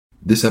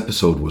This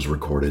episode was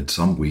recorded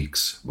some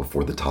weeks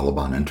before the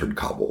Taliban entered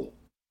Kabul.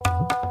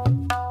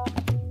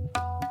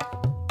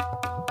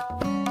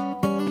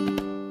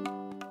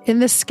 In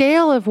the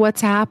scale of what's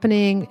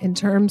happening in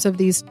terms of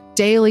these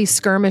daily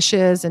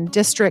skirmishes and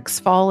districts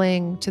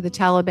falling to the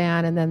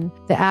Taliban and then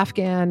the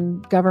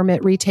Afghan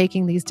government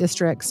retaking these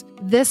districts,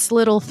 this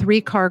little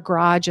three-car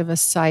garage of a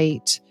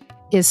site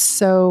is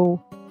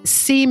so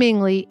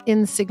seemingly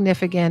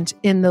insignificant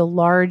in the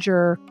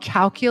larger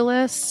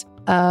calculus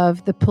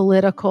of the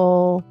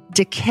political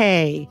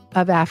decay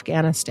of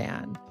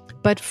Afghanistan.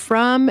 But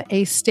from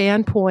a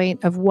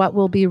standpoint of what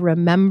will be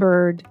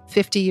remembered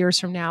 50 years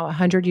from now,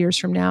 100 years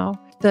from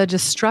now, the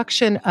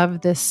destruction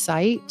of this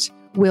site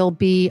will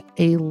be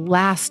a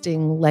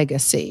lasting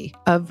legacy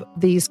of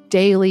these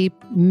daily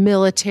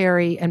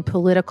military and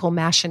political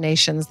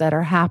machinations that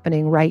are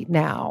happening right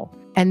now.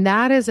 And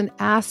that is an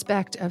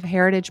aspect of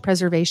heritage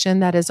preservation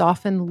that is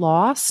often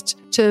lost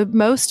to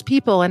most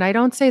people. And I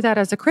don't say that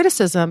as a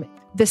criticism.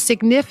 The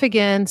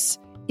significance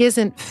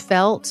isn't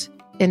felt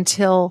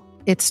until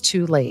it's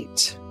too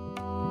late.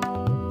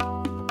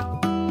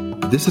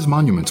 This is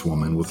Monuments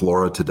Woman with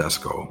Laura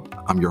Tedesco.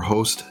 I'm your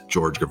host,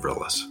 George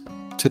Gavrilis.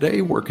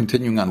 Today, we're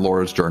continuing on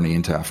Laura's journey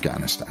into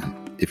Afghanistan.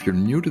 If you're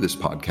new to this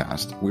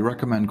podcast, we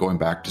recommend going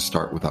back to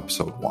start with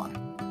episode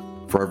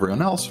 1. For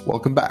everyone else,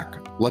 welcome back.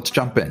 Let's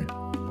jump in.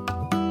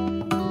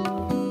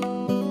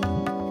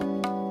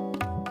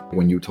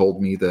 When you told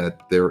me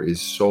that there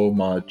is so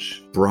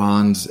much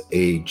Bronze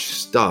Age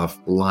stuff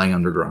lying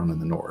underground in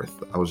the north,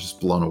 I was just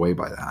blown away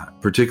by that,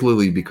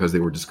 particularly because they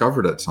were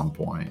discovered at some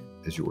point,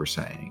 as you were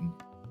saying,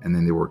 and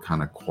then they were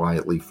kind of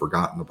quietly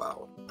forgotten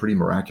about. Pretty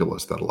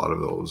miraculous that a lot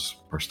of those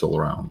are still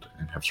around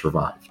and have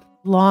survived.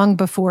 Long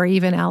before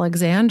even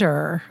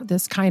Alexander,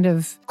 this kind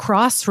of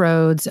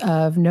crossroads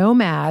of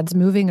nomads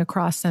moving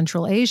across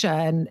Central Asia,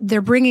 and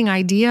they're bringing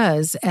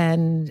ideas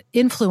and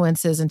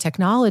influences and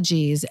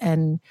technologies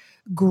and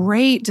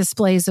great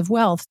displays of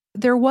wealth.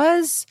 There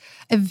was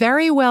a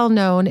very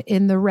well-known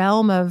in the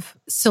realm of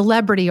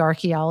celebrity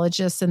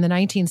archaeologists in the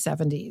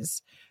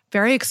 1970s,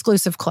 very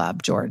exclusive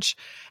club, George.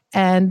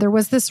 And there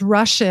was this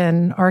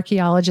Russian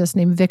archaeologist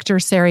named Victor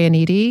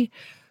Sarianidi,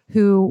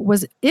 who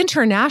was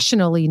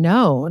internationally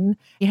known.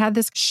 He had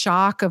this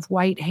shock of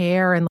white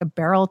hair and a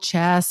barrel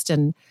chest,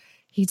 and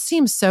he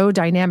seemed so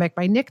dynamic.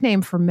 My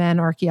nickname for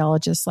men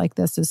archaeologists like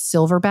this is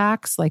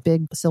silverbacks, like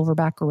big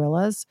silverback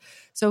gorillas.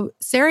 So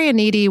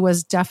Sarianidi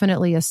was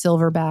definitely a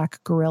silverback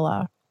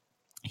gorilla.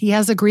 He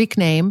has a Greek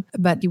name,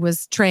 but he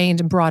was trained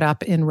and brought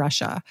up in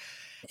Russia.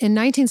 In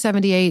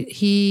 1978,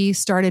 he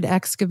started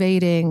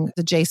excavating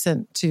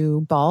adjacent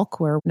to Balkh,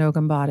 where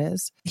Nogambat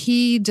is.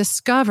 He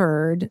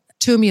discovered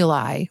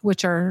tumuli,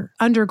 which are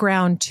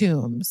underground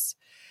tombs.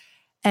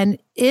 And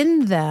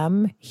in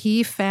them,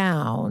 he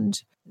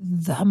found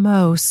the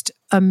most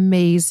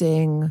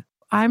amazing,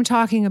 I'm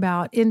talking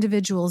about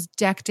individuals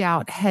decked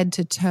out head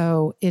to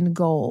toe in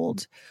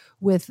gold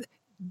with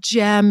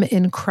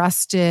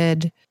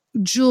gem-encrusted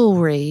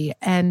jewelry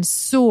and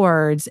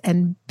swords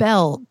and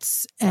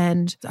belts.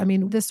 And I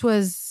mean, this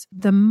was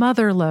the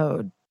mother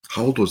lode.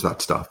 How old was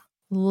that stuff?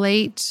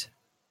 Late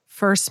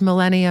first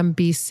millennium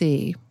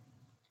BC.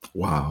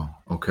 Wow.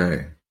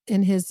 Okay.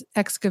 In his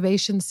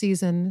excavation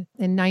season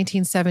in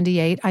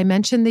 1978, I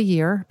mentioned the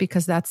year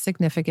because that's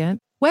significant.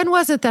 When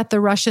was it that the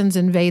Russians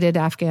invaded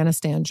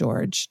Afghanistan,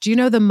 George? Do you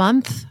know the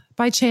month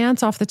by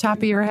chance off the top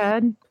of your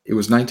head? It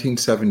was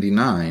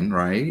 1979,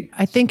 right?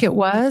 I think it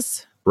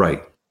was.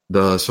 Right.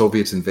 The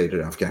Soviets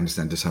invaded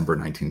Afghanistan December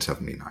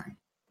 1979.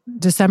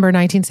 December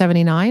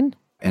 1979?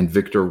 And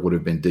Victor would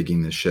have been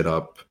digging this shit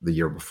up the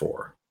year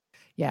before.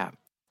 Yeah.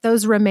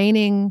 Those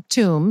remaining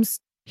tombs,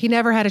 he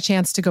never had a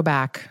chance to go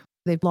back.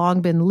 They've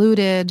long been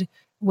looted.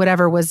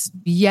 Whatever was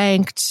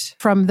yanked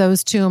from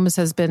those tombs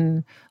has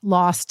been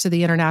lost to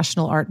the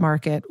international art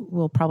market.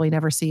 We'll probably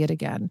never see it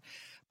again.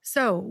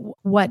 So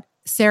what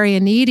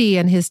Sarianidi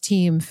and his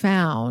team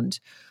found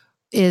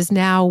is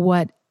now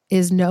what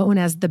is known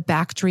as the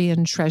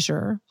Bactrian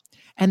treasure.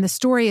 And the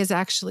story is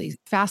actually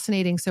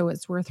fascinating, so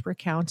it's worth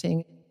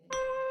recounting.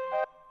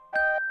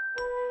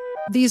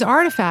 These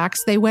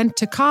artifacts, they went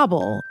to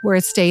Kabul, where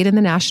it stayed in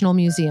the National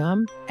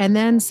Museum. And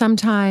then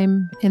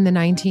sometime in the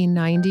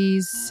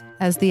 1990s,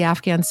 as the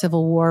Afghan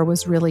Civil War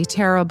was really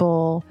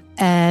terrible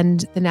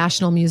and the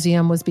National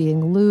Museum was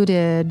being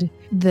looted,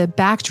 the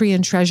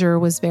Bactrian treasure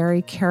was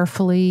very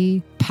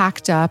carefully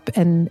packed up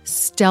and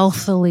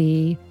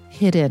stealthily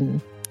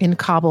hidden in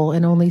Kabul,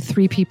 and only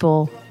 3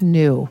 people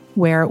knew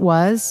where it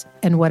was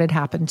and what had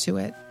happened to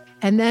it.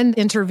 And then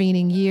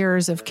intervening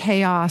years of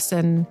chaos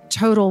and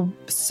total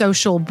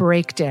social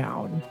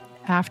breakdown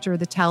after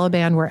the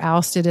Taliban were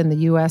ousted and the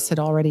U.S. had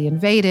already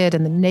invaded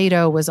and the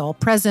NATO was all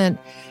present.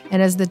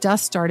 And as the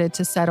dust started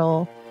to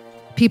settle,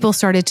 people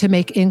started to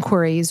make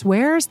inquiries.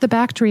 Where's the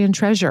Bactrian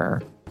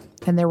treasure?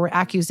 And there were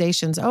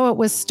accusations. Oh, it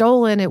was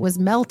stolen. It was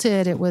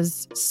melted. It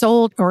was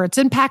sold, or it's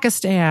in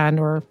Pakistan,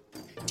 or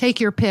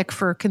take your pick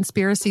for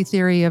conspiracy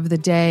theory of the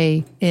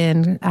day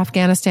in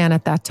Afghanistan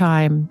at that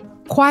time.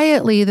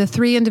 Quietly, the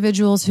 3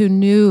 individuals who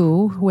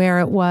knew where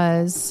it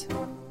was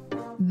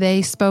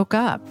they spoke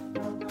up.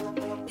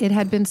 It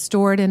had been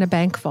stored in a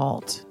bank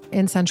vault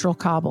in central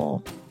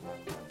Kabul.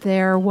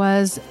 There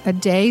was a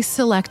day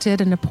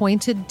selected, an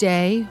appointed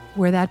day,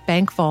 where that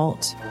bank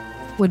vault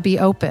would be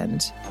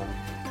opened.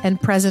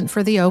 And present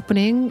for the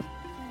opening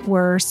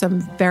were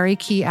some very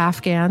key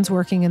Afghans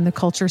working in the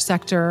culture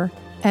sector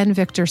and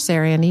Victor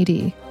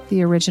Sarianidi,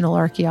 the original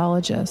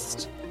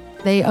archaeologist.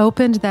 They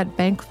opened that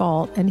bank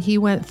vault and he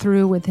went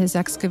through with his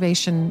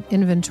excavation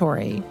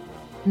inventory.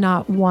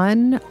 Not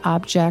one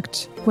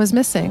object was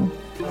missing.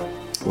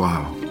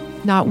 Wow.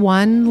 Not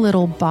one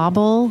little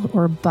bauble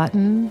or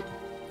button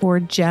or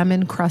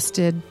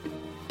gem-encrusted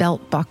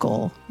belt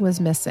buckle was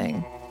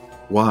missing.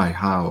 Why?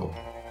 How?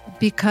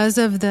 Because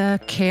of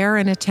the care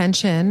and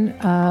attention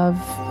of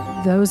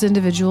those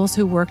individuals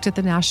who worked at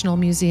the National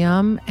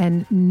Museum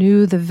and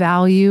knew the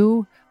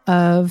value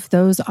of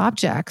those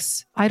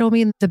objects. I don't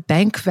mean the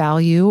bank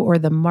value or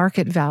the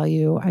market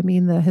value. I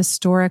mean the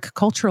historic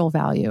cultural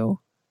value.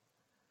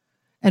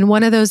 And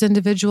one of those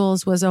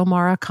individuals was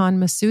Omara Khan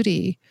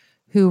Massoudi,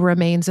 who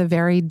remains a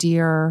very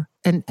dear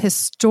and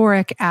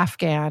historic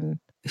Afghan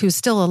who's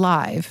still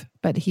alive,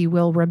 but he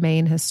will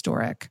remain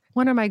historic.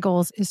 One of my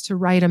goals is to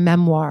write a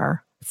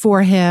memoir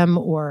for him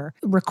or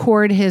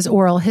record his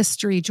oral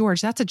history.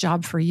 George, that's a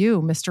job for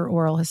you, Mr.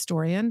 Oral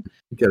Historian.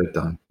 Get it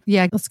done.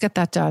 Yeah, let's get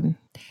that done.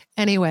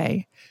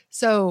 Anyway,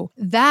 so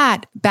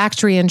that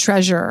Bactrian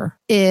treasure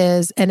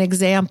is an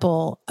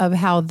example of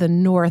how the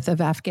north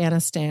of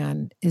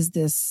Afghanistan is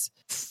this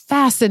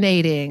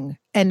fascinating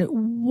and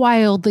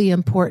wildly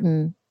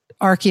important,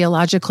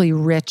 archaeologically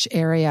rich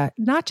area,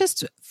 not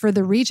just for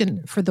the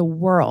region, for the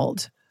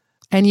world.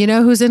 And you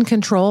know who's in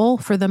control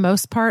for the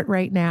most part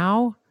right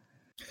now?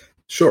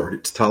 Sure.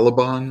 It's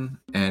Taliban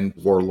and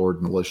warlord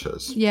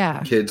militias.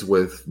 Yeah. Kids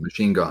with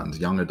machine guns,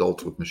 young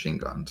adults with machine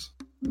guns.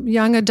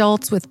 Young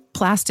adults with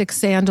plastic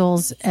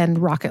sandals and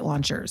rocket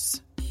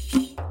launchers.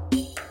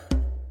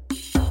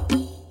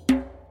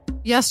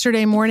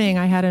 Yesterday morning,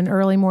 I had an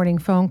early morning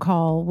phone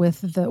call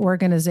with the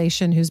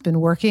organization who's been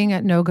working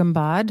at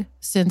Nogumbad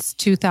since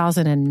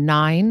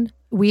 2009.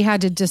 We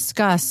had to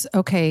discuss,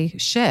 okay,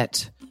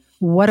 shit,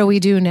 what do we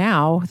do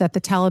now that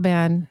the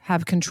Taliban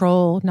have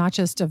control, not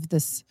just of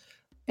this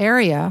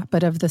area,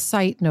 but of the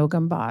site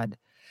Nogumbad?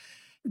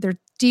 They're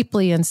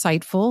deeply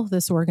insightful,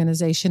 this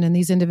organization and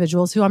these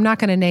individuals who I'm not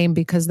going to name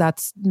because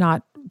that's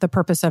not the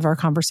purpose of our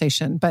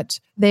conversation, but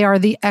they are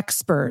the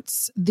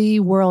experts, the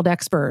world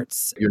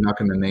experts. You're not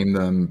going to name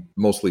them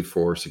mostly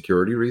for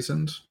security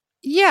reasons?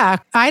 Yeah,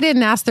 I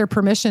didn't ask their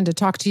permission to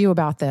talk to you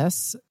about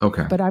this.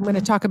 Okay. But I'm going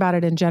to talk about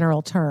it in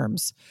general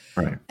terms.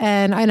 Right.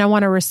 And I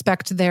want to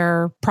respect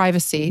their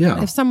privacy.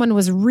 Yeah. If someone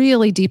was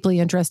really deeply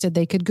interested,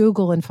 they could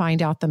Google and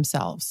find out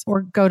themselves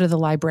or go to the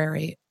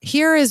library.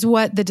 Here is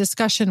what the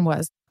discussion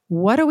was.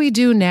 What do we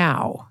do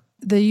now?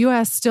 The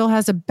U.S. still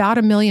has about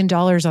 $1 million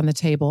on the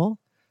table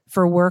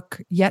for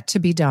work yet to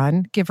be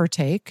done, give or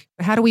take.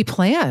 How do we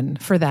plan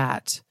for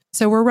that?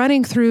 So we're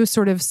running through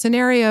sort of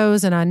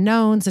scenarios and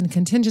unknowns and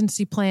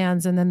contingency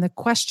plans. And then the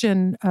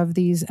question of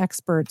these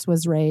experts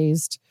was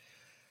raised.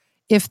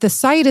 If the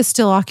site is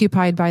still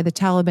occupied by the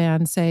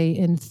Taliban, say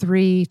in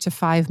 3 to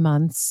 5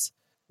 months,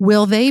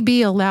 will they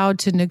be allowed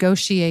to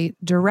negotiate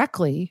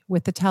directly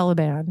with the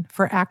Taliban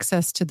for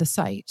access to the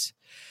site?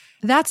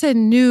 That's a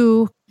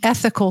new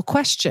ethical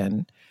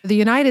question. The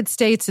United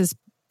States is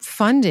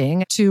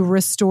funding to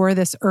restore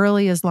this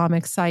early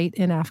Islamic site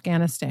in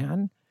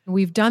Afghanistan.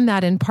 We've done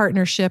that in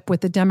partnership with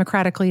the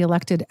democratically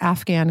elected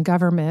Afghan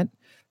government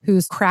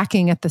who's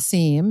cracking at the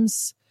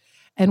seams.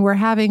 And we're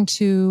having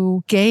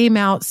to game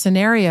out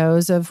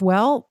scenarios of,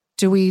 well,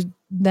 do we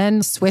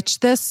then switch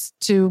this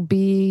to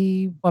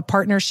be a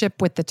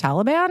partnership with the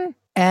Taliban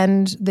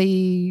and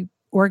the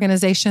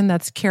organization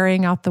that's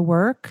carrying out the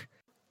work?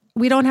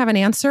 We don't have an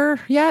answer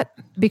yet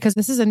because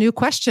this is a new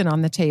question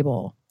on the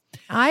table.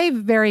 I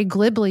very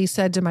glibly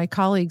said to my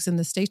colleagues in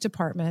the State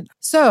Department,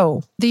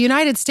 so the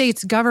United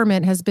States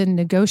government has been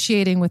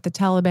negotiating with the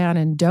Taliban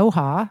in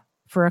Doha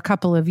for a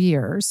couple of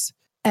years,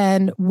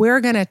 and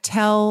we're going to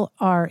tell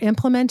our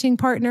implementing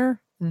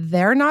partner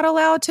they're not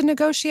allowed to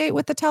negotiate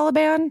with the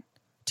Taliban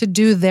to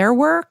do their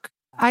work.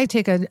 I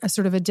take a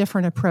sort of a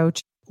different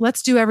approach.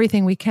 Let's do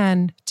everything we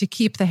can to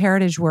keep the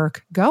heritage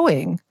work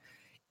going,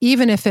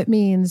 even if it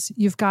means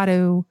you've got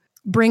to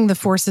bring the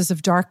forces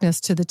of darkness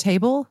to the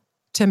table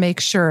to make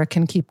sure it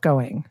can keep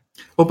going.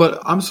 Well,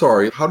 but I'm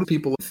sorry, how do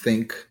people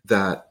think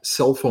that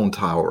cell phone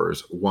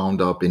towers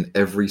wound up in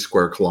every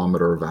square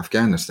kilometer of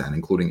Afghanistan,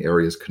 including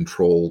areas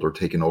controlled or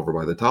taken over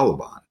by the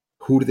Taliban?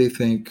 Who do they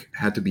think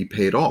had to be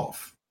paid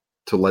off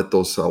to let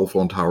those cell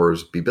phone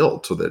towers be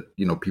built so that,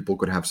 people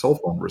could have cell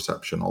phone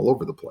reception all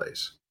over the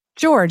place?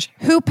 George,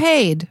 who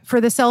paid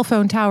for the cell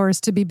phone towers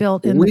to be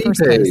built in the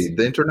first place? We paid.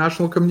 The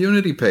international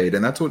community paid.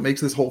 And that's what makes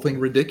this whole thing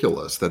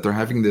ridiculous, that they're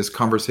having this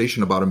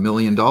conversation about $1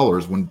 million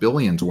when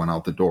billions went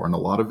out the door. And a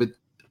lot of it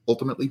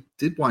ultimately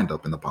did wind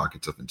up in the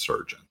pockets of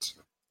insurgents.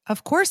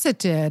 Of course it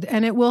did.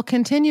 And it will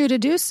continue to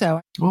do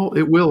so. Well,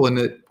 it will, and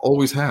it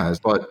always has.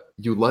 But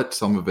you let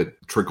some of it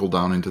trickle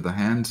down into the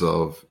hands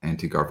of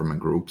anti-government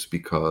groups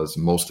because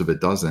most of it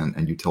doesn't,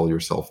 and you tell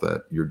yourself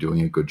that you're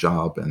doing a good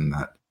job and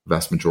that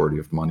vast majority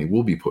of money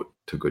will be put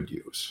to good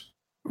use.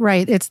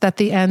 Right. It's that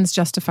the ends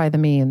justify the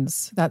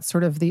means. That's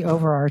sort of the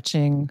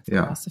overarching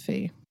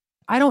philosophy.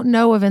 I don't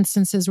know of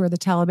instances where the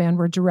Taliban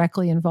were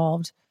directly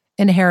involved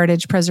in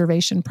heritage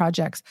preservation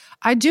projects.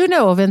 I do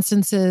know of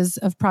instances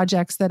of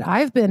projects that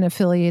I've been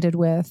affiliated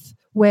with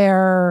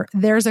where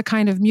there's a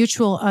kind of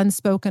mutual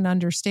unspoken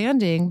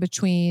understanding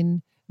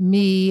between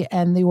me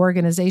and the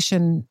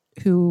organization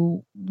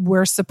who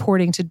we're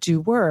supporting to do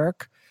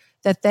work,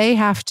 that they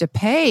have to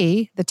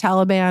pay the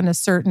Taliban a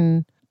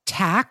certain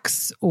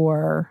tax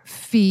or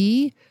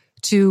fee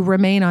to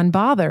remain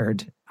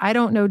unbothered. I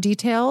don't know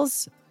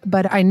details,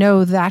 but I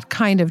know that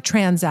kind of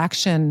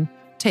transaction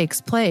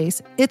takes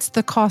place. It's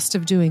the cost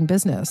of doing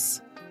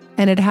business.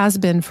 And it has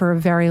been for a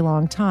very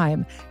long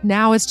time.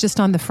 Now it's just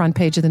on the front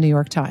page of the New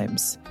York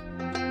Times.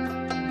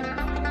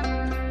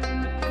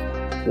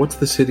 What's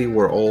the city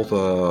where all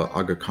the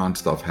Aga Khan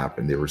stuff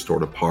happened? They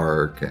restored a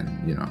park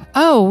and,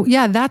 Oh,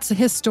 yeah, that's a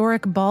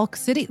historic Balkh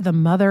city, the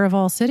mother of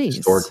all cities.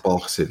 Historic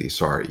Balkh city,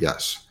 sorry,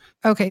 yes.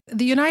 Okay,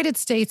 the United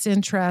States'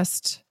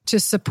 interest to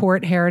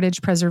support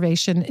heritage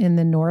preservation in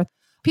the North.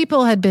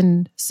 People had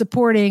been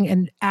supporting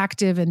and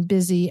active and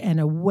busy and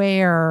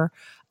aware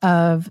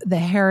of the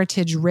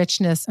heritage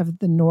richness of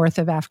the north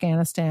of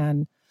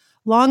Afghanistan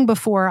long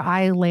before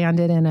I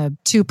landed in a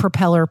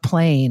 2-propeller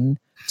plane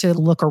to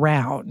look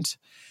around.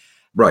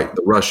 Right.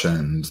 The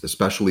Russians,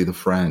 especially the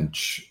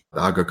French,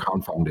 the Aga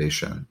Khan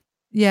Foundation.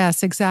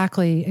 Yes,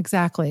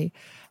 exactly.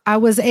 I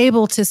was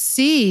able to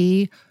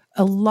see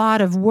a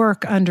lot of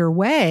work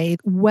underway,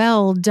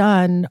 well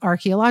done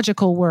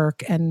archaeological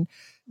work and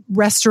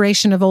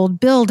restoration of old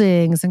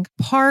buildings and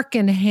park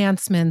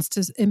enhancements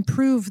to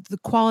improve the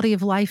quality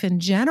of life in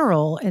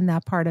general in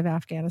that part of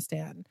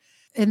Afghanistan.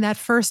 In that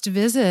first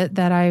visit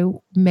that I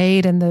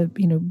made in the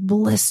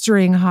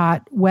blistering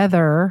hot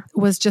weather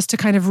was just to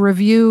kind of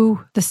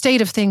review the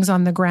state of things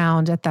on the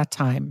ground at that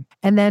time,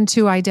 and then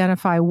to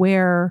identify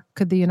where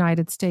could the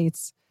United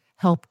States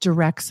help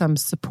direct some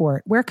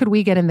support. Where could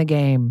we get in the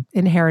game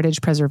in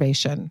heritage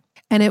preservation?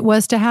 And it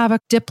was to have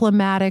a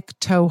diplomatic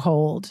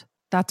toehold.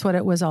 That's what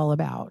it was all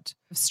about.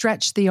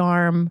 Stretch the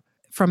arm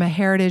from a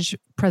heritage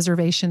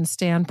preservation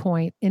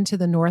standpoint into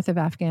the north of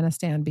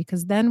Afghanistan,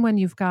 because then when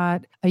you've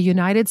got a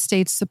United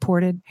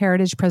States-supported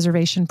heritage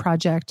preservation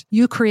project,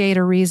 you create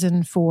a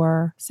reason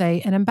for,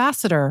 say, an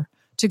ambassador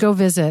to go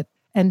visit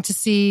and to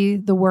see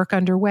the work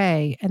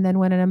underway. And then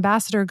when an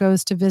ambassador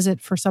goes to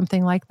visit for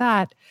something like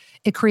that,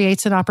 it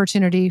creates an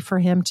opportunity for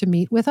him to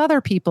meet with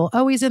other people.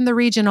 Oh, he's in the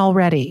region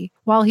already.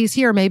 While he's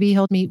here, maybe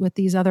he'll meet with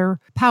these other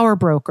power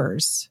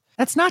brokers.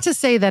 That's not to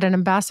say that an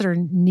ambassador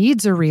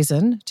needs a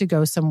reason to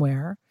go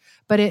somewhere,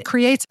 but it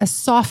creates a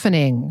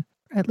softening.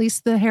 At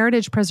least the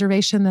heritage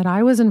preservation that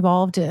I was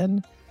involved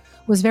in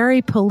was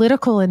very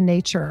political in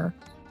nature.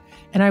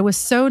 And I was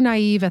so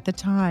naive at the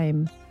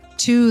time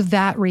to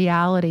that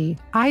reality.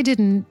 I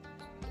didn't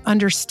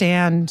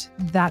understand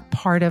that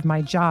part of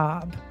my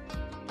job.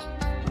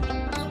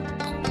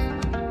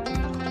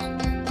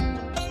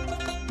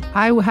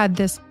 I had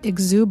this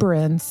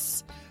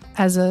exuberance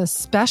as a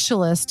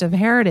specialist of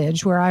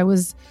heritage where I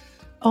was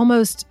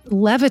almost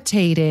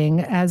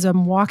levitating as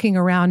I'm walking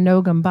around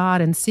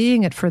Nogumbad and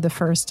seeing it for the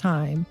first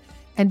time,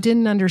 and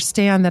didn't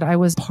understand that I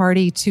was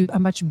party to a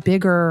much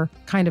bigger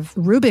kind of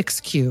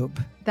Rubik's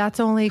Cube. That's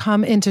only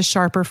come into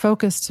sharper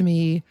focus to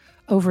me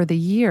over the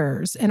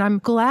years. And I'm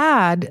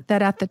glad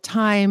that at the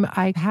time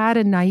I had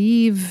a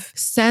naive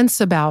sense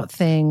about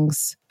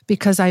things,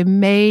 because I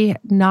may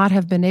not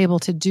have been able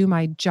to do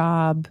my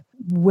job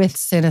with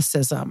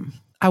cynicism.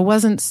 I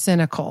wasn't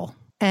cynical.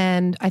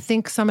 And I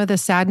think some of the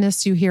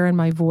sadness you hear in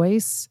my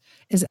voice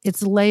is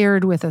it's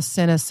layered with a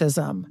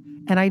cynicism.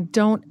 And I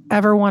don't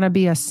ever want to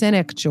be a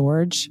cynic,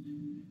 George.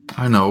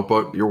 I know,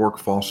 but your work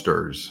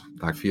fosters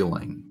that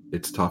feeling.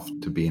 It's tough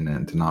to be in it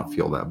and to not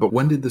feel that. But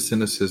when did the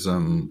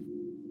cynicism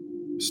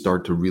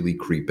start to really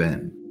creep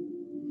in?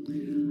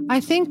 I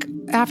think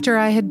after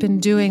I had been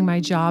doing my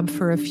job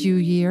for a few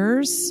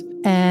years,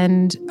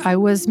 and I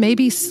was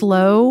maybe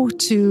slow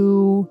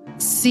to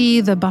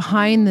see the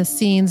behind the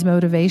scenes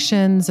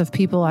motivations of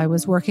people I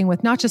was working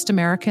with, not just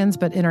Americans,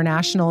 but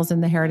internationals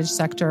in the heritage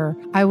sector.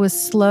 I was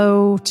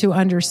slow to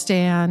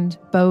understand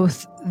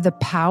both the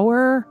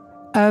power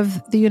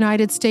of the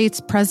United States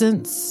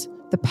presence,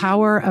 the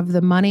power of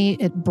the money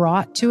it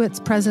brought to its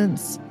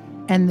presence,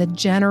 and the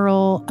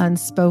general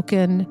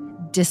unspoken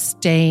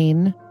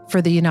disdain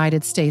for the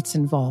United States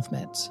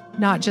involvement,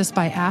 not just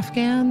by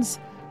Afghans,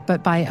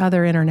 but by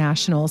other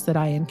internationals that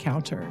I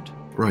encountered.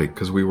 Right,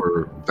 because we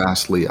were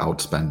vastly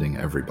outspending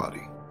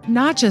everybody.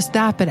 Not just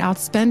that, but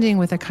outspending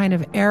with a kind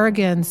of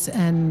arrogance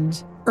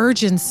and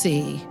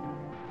urgency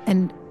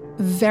and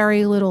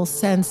very little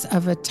sense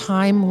of a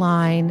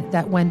timeline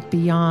that went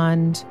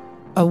beyond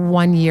a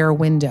 1-year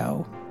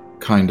window.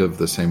 Kind of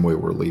the same way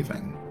we're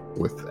leaving,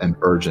 with an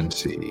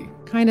urgency.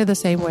 Kind of the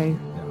same way.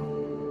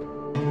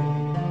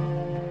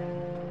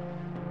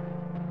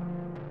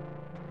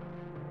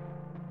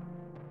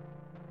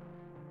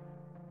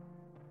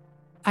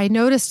 I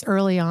noticed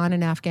early on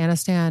in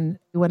Afghanistan,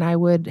 when I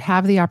would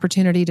have the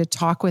opportunity to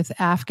talk with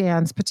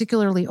Afghans,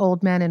 particularly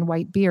old men in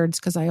white beards,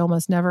 because I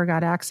almost never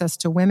got access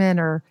to women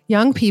or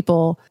young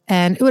people.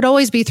 And it would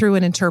always be through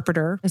an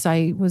interpreter, as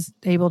I was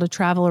able to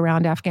travel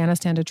around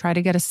Afghanistan to try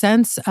to get a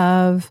sense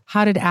of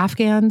how did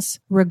Afghans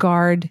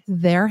regard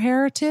their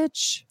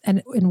heritage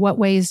and in what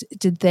ways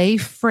did they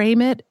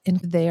frame it in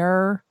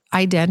their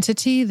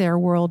identity, their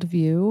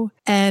worldview.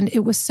 And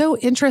it was so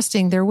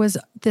interesting. There was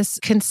this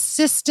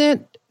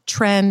consistent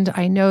trend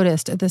I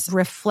noticed, this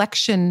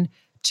reflection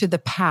to the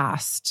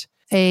past,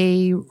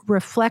 a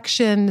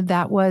reflection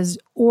that was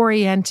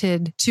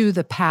oriented to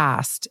the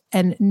past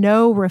and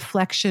no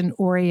reflection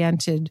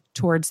oriented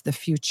towards the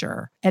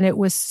future. And it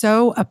was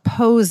so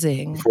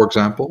opposing. For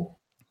example?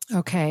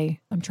 Okay,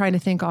 I'm trying to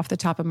think off the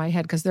top of my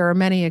head because there are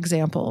many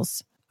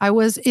examples. I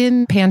was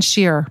in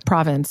Panjshir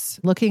province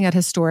looking at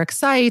historic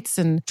sites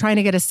and trying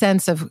to get a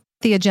sense of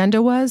the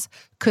agenda was,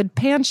 could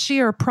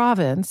Panjshir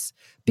province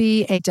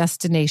be a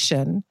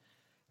destination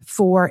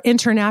for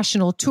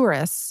international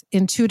tourists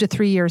in 2 to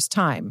 3 years'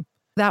 time?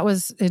 That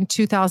was in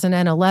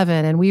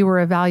 2011, and we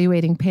were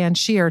evaluating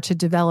Panjshir to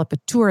develop a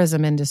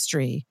tourism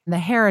industry, the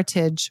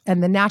heritage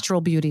and the natural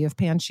beauty of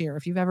Panjshir.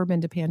 If you've ever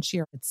been to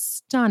Panjshir, it's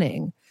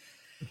stunning.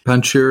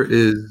 Panjshir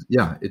is,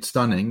 it's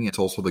stunning. It's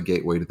also the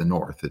gateway to the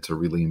north. It's a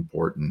really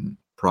important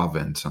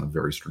province on a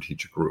very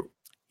strategic route.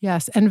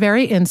 Yes, and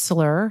very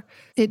insular.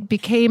 It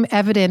became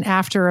evident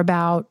after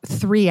about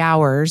 3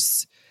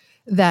 hours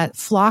that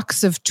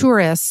flocks of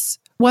tourists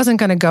wasn't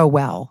going to go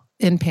well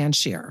in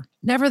Panjshir.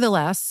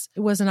 Nevertheless,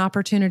 it was an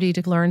opportunity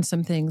to learn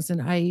some things.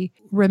 And I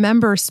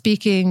remember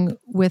speaking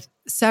with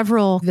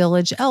several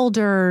village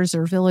elders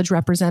or village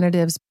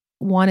representatives.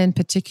 One in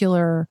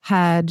particular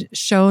had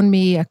shown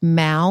me a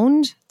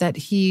mound that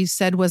he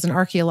said was an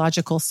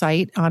archaeological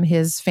site on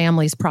his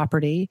family's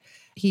property.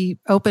 He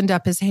opened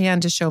up his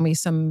hand to show me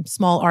some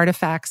small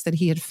artifacts that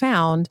he had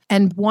found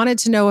and wanted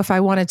to know if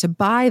I wanted to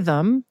buy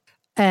them,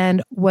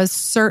 and was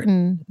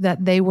certain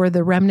that they were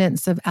the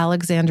remnants of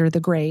Alexander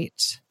the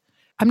Great.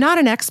 I'm not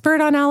an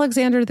expert on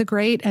Alexander the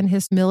Great and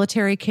his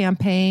military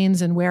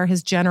campaigns and where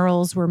his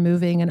generals were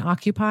moving and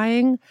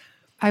occupying.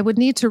 I would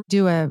need to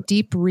do a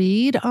deep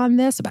read on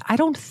this, but I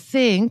don't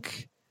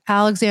think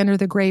Alexander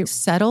the Great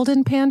settled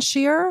in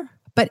Panjshir,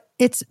 but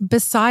it's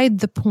beside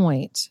the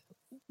point.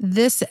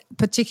 This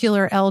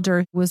particular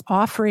elder was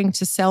offering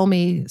to sell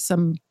me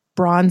some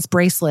bronze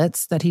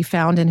bracelets that he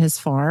found in his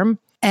farm,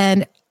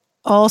 and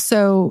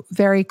also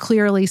very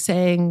clearly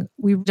saying,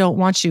 we don't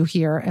want you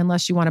here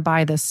unless you want to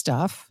buy this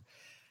stuff.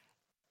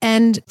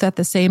 And at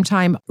the same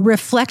time,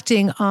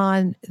 reflecting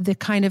on the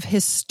kind of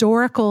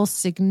historical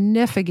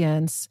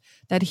significance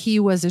that he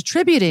was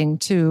attributing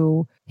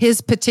to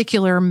his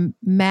particular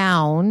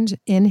mound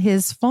in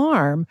his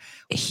farm.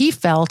 He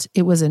felt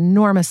it was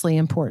enormously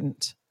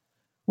important.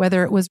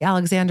 Whether it was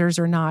Alexander's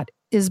or not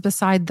is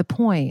beside the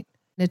point.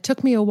 It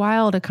took me a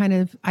while to kind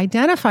of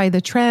identify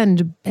the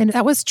trend, and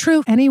that was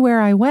true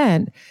anywhere I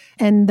went.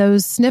 And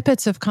those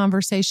snippets of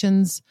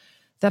conversations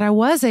that I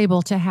was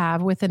able to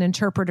have with an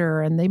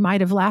interpreter, and they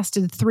might have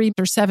lasted 3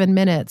 or 7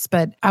 minutes,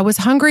 but I was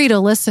hungry to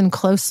listen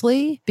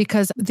closely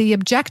because the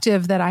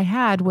objective that I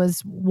had was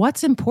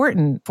what's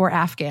important for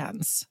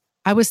Afghans.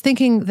 I was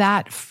thinking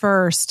that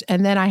first,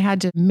 and then I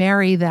had to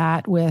marry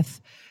that with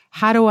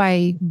how do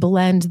I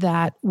blend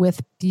that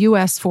with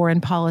U.S. foreign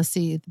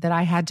policy that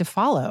I had to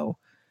follow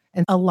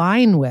and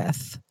align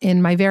with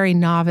in my very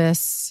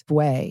novice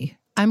way.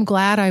 I'm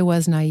glad I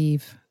was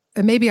naive.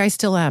 Maybe I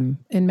still am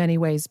in many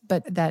ways,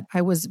 but that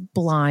I was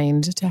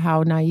blind to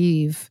how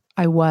naive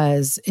I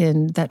was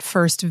in that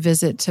first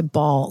visit to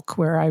Balkh,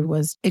 where I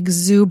was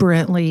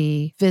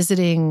exuberantly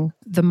visiting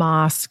the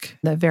mosque,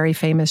 the very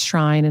famous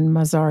shrine in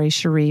Mazar-e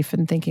Sharif,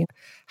 and thinking,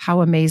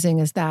 how amazing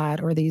is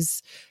that? Or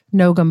these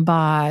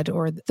Nogambad,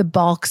 or the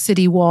Balkh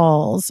city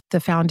walls, the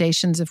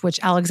foundations of which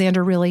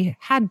Alexander really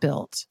had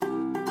built.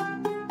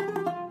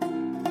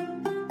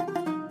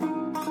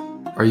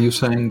 Are you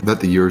saying that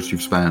the years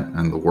you've spent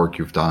and the work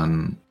you've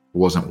done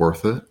wasn't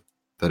worth it?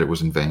 That it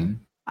was in vain?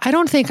 I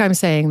don't think I'm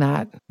saying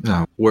that.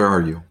 No. Where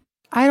are you?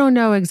 I don't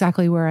know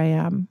exactly where I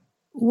am.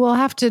 We'll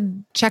have to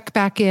check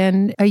back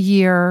in a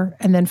year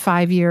and then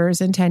 5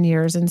 years and 10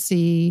 years and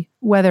see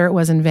whether it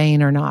was in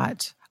vain or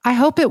not. I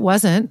hope it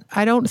wasn't.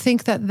 I don't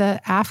think that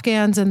the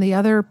Afghans and the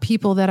other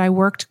people that I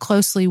worked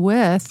closely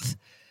with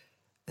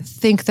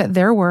think that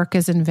their work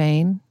is in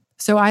vain.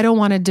 So I don't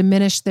want to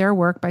diminish their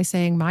work by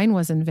saying mine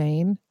was in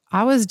vain.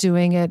 I was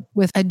doing it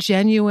with a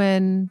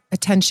genuine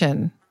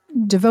attention.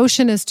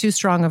 Devotion is too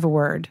strong of a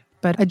word,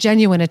 but a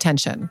genuine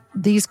attention.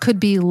 These could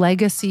be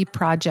legacy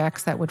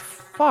projects that would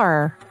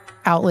far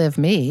outlive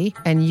me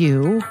and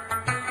you.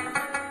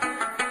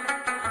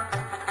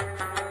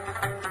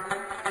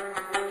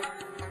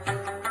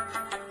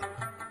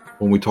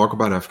 When we talk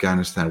about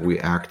Afghanistan, we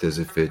act as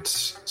if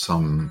it's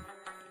some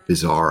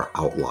bizarre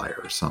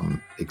outlier,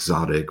 some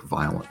exotic,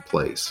 violent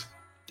place.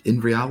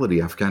 In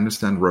reality,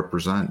 Afghanistan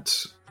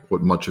represents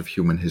what much of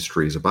human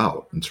history is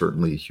about, and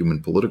certainly human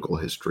political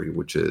history,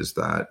 which is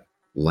that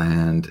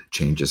Land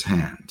changes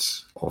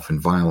hands, often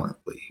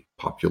violently.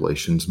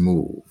 Populations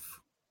move.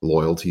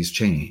 Loyalties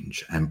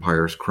change.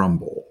 Empires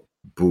crumble.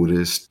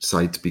 Buddhist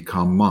sites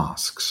become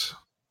mosques.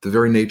 The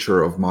very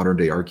nature of modern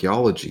day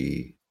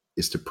archaeology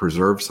is to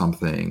preserve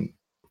something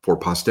for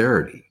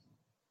posterity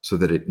so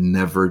that it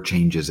never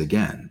changes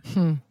again.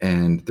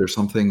 And there's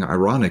something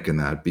ironic in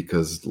that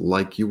because,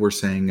 like you were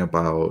saying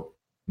about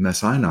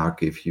Mes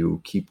Aynak, if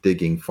you keep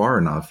digging far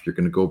enough, you're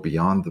going to go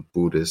beyond the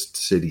Buddhist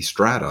city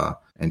strata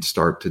and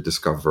start to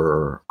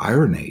discover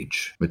Iron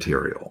Age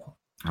material,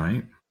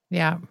 right?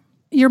 Yeah.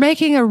 You're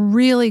making a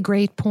really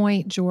great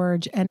point,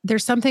 George. And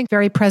there's something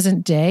very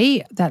present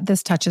day that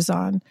this touches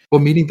on.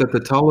 Well, meaning that the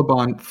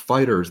Taliban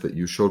fighters that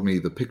you showed me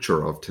the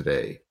picture of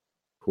today,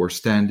 who are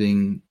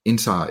standing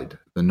inside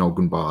the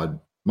Nogunbad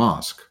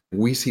Mosque,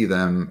 we see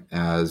them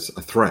as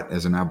a threat,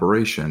 as an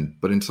aberration,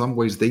 but in some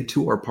ways they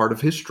too are part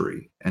of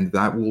history, and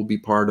that will be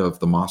part of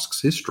the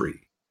mosque's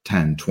history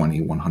 10,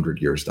 20,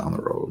 100 years down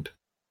the road.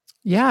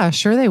 Yeah,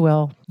 sure they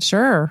will.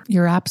 Sure.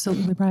 You're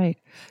absolutely right.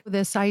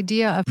 This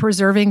idea of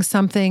preserving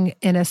something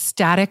in a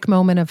static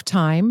moment of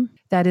time,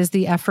 that is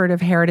the effort of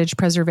heritage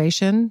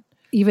preservation.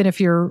 Even if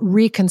you're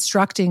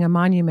reconstructing a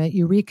monument,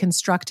 you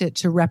reconstruct it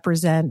to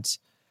represent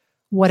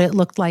what it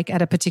looked like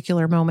at a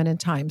particular moment in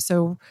time.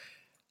 So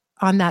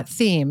on that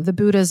theme, the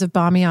Buddhas of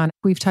Bamiyan,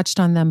 we've touched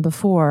on them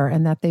before,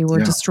 and that they were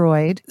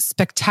destroyed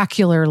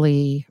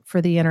spectacularly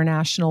for the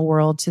international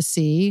world to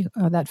see,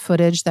 that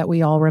footage that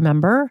we all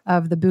remember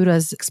of the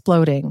Buddhas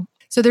exploding.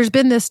 So there's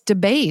been this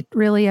debate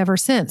really ever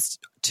since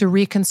to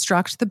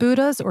reconstruct the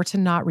Buddhas or to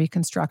not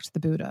reconstruct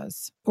the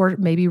Buddhas, or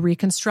maybe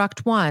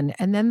reconstruct one.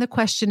 And then the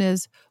question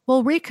is,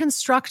 well,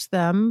 reconstruct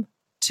them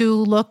to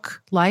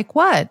look like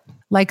what?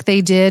 Like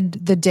they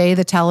did the day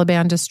the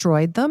Taliban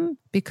destroyed them?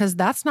 Because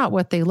that's not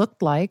what they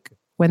looked like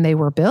when they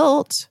were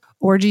built.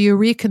 Or do you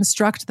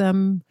reconstruct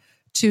them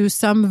to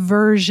some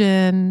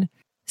version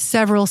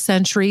several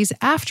centuries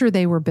after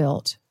they were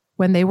built,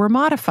 when they were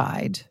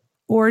modified?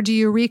 Or do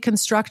you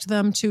reconstruct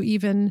them to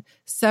even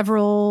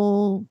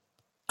several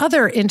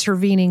other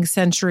intervening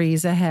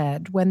centuries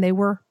ahead, when they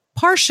were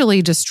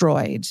partially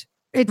destroyed?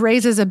 It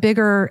raises a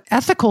bigger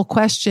ethical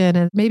question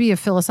and maybe a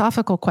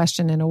philosophical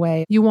question in a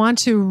way. You want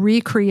to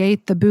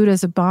recreate the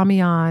Buddhas of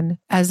Bamiyan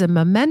as a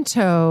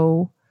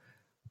memento,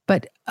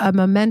 but a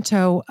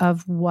memento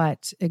of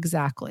what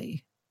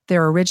exactly?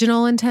 Their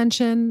original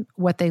intention,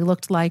 what they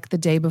looked like the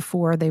day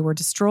before they were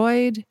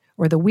destroyed,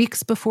 or the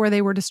weeks before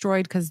they were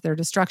destroyed, because their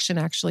destruction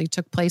actually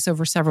took place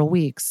over several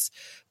weeks.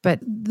 But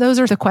those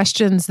are the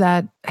questions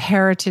that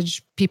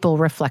heritage people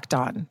reflect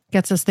on.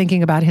 Gets us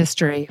thinking about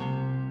history.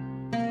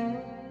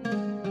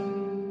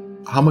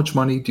 How much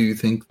money do you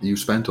think you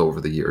spent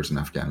over the years in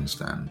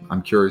Afghanistan?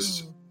 I'm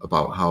curious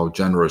about how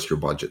generous your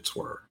budgets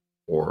were,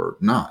 or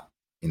not,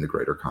 in the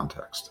greater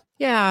context.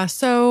 Yeah.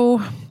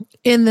 So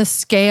in the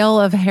scale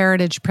of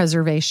heritage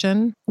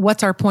preservation,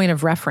 what's our point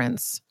of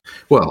reference?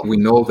 Well, we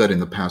know that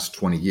in the past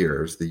 20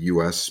 years, the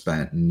U.S.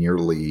 spent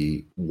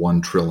nearly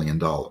 $1 trillion,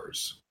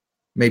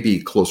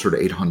 maybe closer to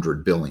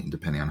 800 billion,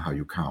 depending on how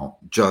you count,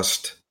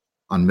 just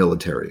on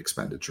military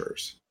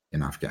expenditures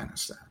in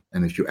Afghanistan.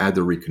 And if you add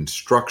the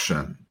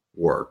reconstruction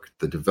work,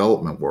 the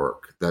development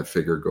work, that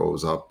figure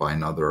goes up by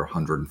another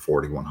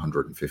 140,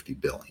 150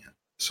 billion.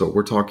 So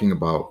we're talking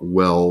about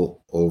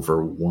well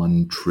over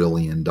 $1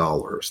 trillion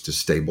to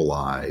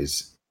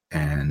stabilize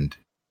and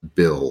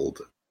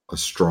build a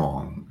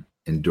strong,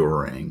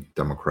 enduring,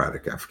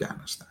 democratic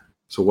Afghanistan.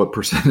 So what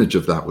percentage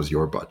of that was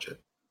your budget?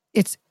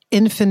 It's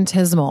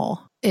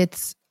infinitesimal.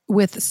 It's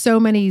with so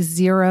many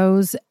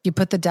zeros, you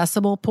put the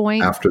decimal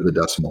point. After the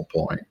decimal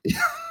point.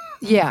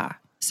 Yeah.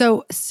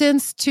 So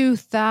since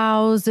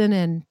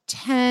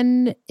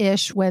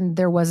 2010-ish, when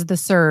there was the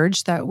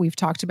surge that we've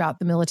talked about,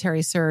 the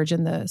military surge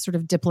and the sort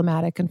of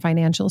diplomatic and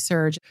financial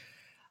surge,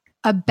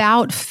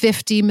 about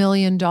 $50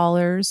 million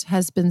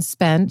has been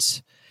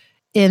spent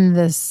in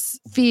the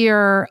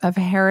sphere of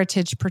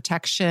heritage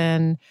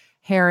protection,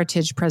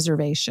 heritage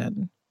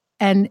preservation.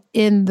 And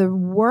in the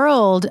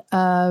world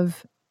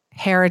of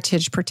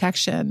heritage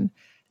protection,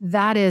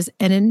 that is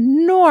an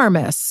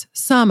enormous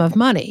sum of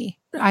money.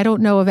 I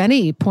don't know of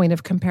any point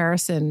of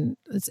comparison.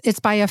 It's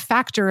by a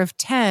factor of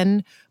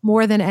 10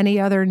 more than any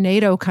other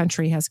NATO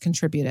country has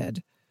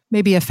contributed,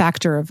 maybe a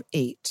factor of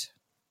 8.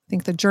 I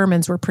think the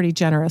Germans were pretty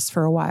generous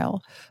for a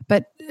while,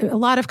 but a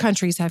lot of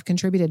countries have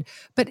contributed.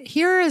 But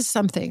here is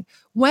something.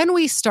 When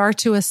we start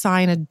to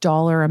assign a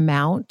dollar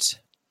amount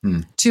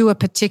to a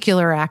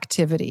particular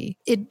activity,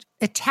 it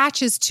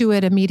attaches to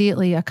it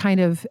immediately a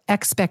kind of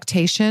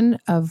expectation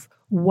of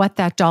what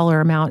that dollar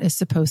amount is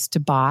supposed to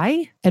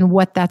buy and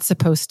what that's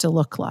supposed to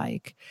look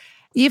like.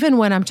 Even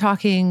when I'm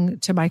talking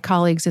to my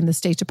colleagues in the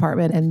State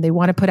Department and they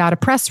want to put out a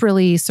press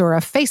release or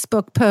a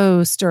Facebook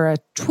post or a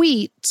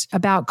tweet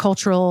about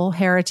cultural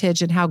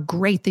heritage and how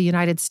great the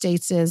United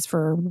States is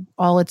for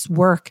all its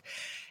work,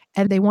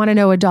 and they want to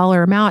know a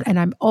dollar amount, and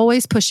I'm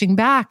always pushing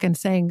back and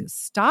saying,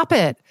 stop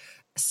it.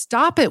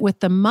 Stop it with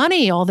the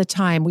money all the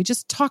time. We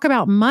just talk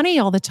about money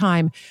all the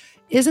time.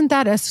 Isn't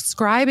that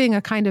ascribing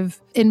a kind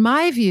of, in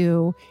my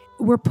view,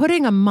 we're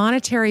putting a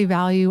monetary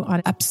value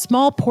on a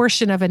small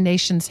portion of a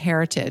nation's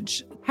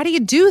heritage. How do you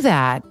do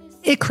that?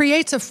 It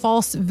creates a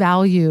false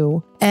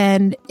value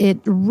and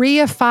it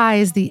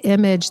reifies the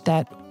image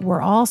that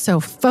we're also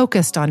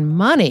focused on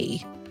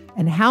money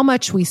and how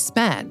much we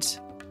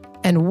spent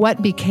and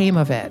what became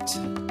of it.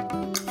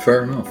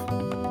 Fair enough.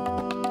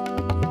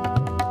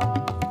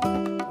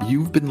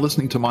 You've been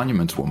listening to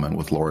Monuments Woman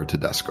with Laura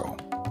Tedesco.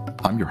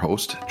 I'm your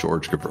host,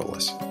 George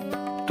Gavrilis.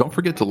 Don't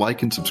forget to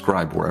like and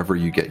subscribe wherever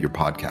you get your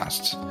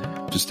podcasts.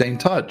 To stay in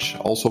touch,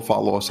 also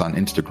follow us on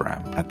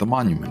Instagram at The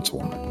Monuments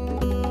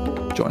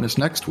Woman. Join us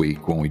next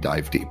week when we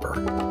dive deeper.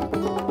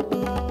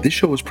 This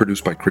show is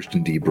produced by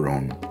Christian D.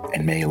 Brune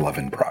and May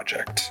 11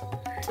 Project.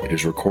 It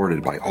is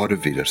recorded by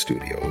Audivita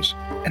Studios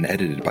and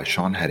edited by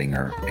Sean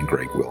Hedinger and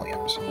Greg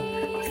Williams.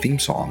 The theme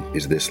song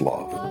is This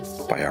Love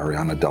by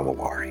Ariana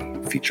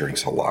Delawari, featuring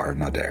Salar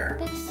Nader.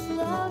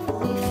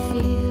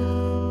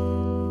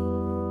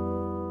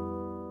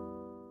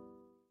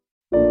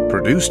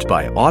 Produced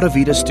by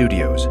Audivita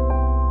Studios.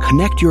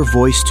 Connect your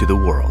voice to the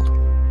world.